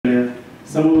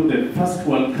some of the first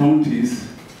world countries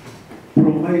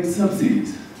provide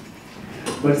subsidies.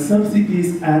 But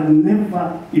subsidies are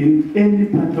never in any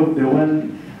part of the world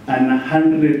an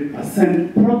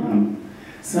 100% program.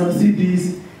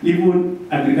 Subsidies, even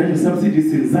agricultural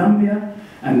subsidies in Zambia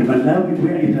and Malawi,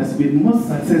 where it has been most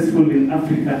successful in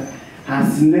Africa,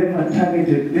 has never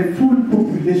targeted the full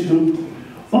population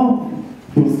of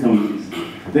those countries.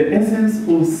 The essence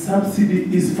of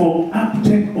subsidy is for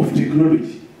uptake of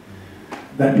technology,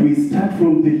 that we start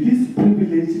from the least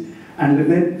privileged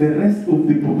and then the rest of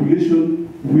the population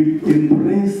will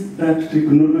embrace that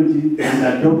technology and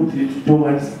adopt it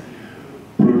towards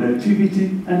productivity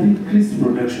and increased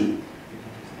production.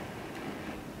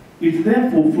 It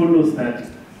therefore follows that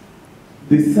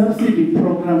the subsidy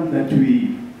program that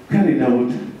we carried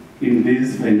out in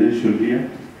this financial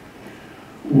year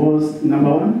was, number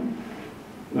one,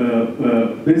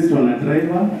 based on a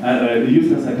driver,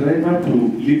 used as a driver to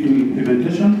lead to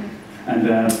implementation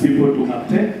and people to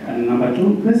uptake, and number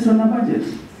two, based on a budget.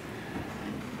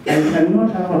 I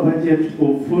cannot have a budget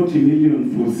of 40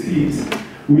 million for seeds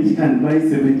which can buy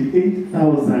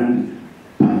 78,000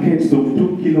 packets of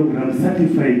 2 kilogram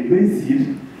certified maize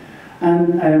seed,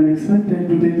 and I am expected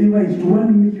to deliver it to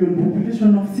 1 million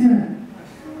population of Siaya.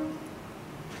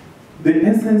 The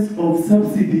essence of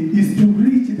subsidy is to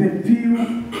reach the few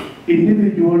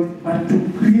individuals, but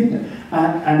to create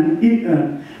an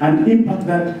impact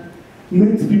that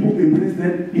makes people embrace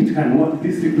that it can work,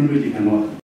 this technology can work.